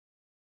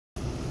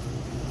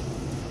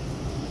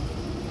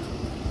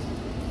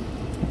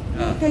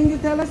can you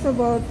tell us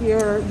about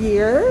your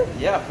beer?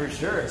 Yeah, for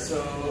sure. So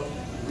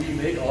we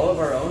make all of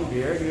our own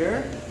beer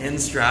here in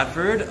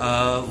Stratford,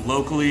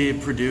 locally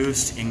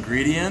produced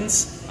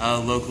ingredients,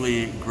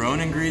 locally grown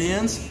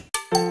ingredients.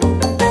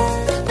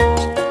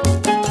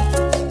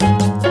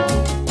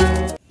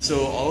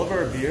 So all of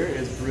our beer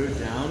is brewed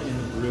down in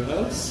the brew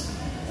house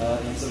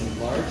in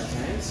some large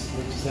tanks,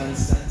 which is then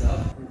sent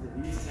up into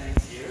these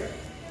tanks here,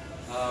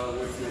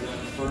 which are then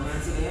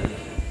fermented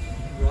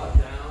in, brought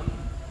down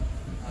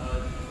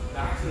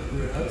back to the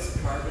brew house,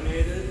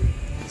 carbonated.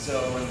 So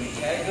when we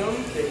keg them,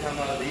 they come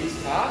out of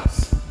these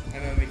tops,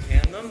 and when we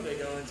can them, they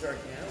go into our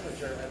cans,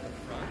 which are at the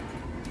front.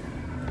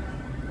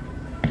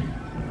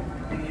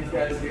 And these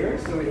guys here,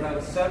 so we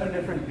have 7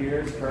 different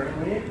beers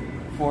currently.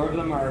 4 of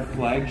them are our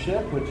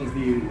flagship, which is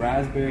the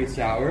Raspberry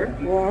Sour,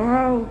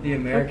 Wow. the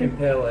American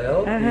Pale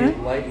Ale, the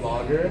Light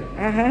Lager,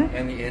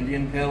 and the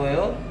Indian Pale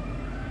Ale.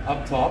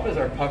 Up top is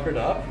our Puckered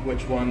Up,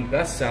 which won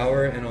Best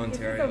Sour in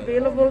Ontario. Is it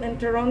available in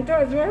Toronto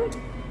as well?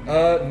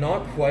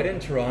 Not quite in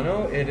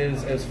Toronto. It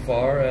is as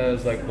far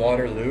as like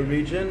Waterloo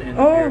region in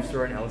the beer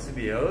store and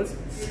LCBOs.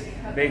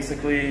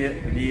 Basically,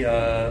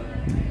 the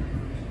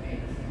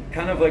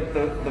kind of like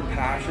the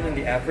passion and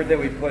the effort that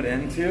we put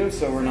into.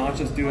 So we're not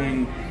just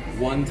doing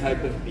one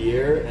type of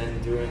beer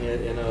and doing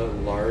it in a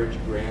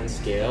large grand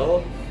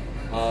scale.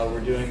 We're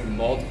doing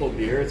multiple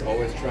beers,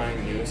 always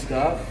trying new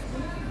stuff,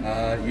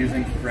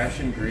 using fresh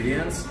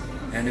ingredients.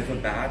 And if a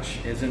batch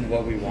isn't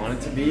what we want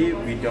it to be,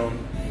 we don't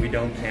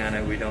can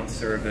it, we don't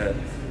serve it.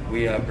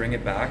 We bring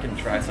it back and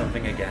try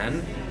something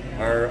again.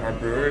 Our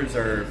brewers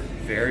are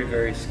very,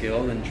 very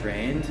skilled and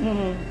trained,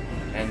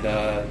 and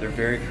they're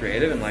very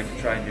creative and like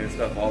to try new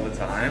stuff all the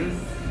time.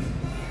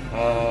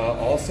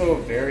 Also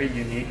very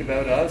unique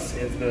about us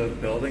is the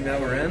building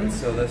that we're in.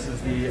 So this is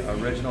the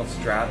original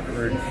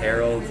Stratford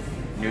Herald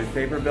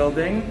newspaper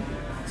building.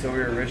 So we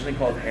were originally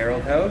called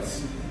Herald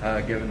House,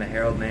 given the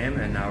Herald name,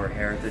 and now we're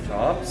Heritage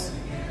Hops.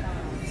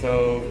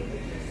 So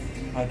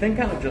I think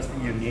kind of just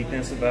the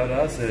uniqueness about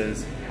us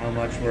is how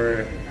much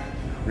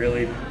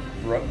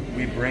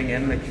we bring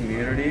in the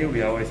community.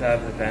 We always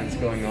have events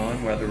going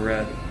on, whether we're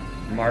at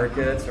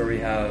markets or we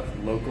have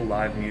local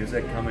live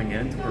music coming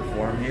in to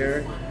perform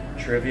here,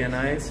 trivia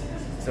nights.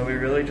 So we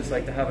really just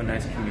like to have a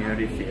nice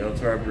community feel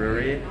to our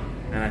brewery,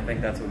 and I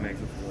think that's what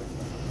makes it cool.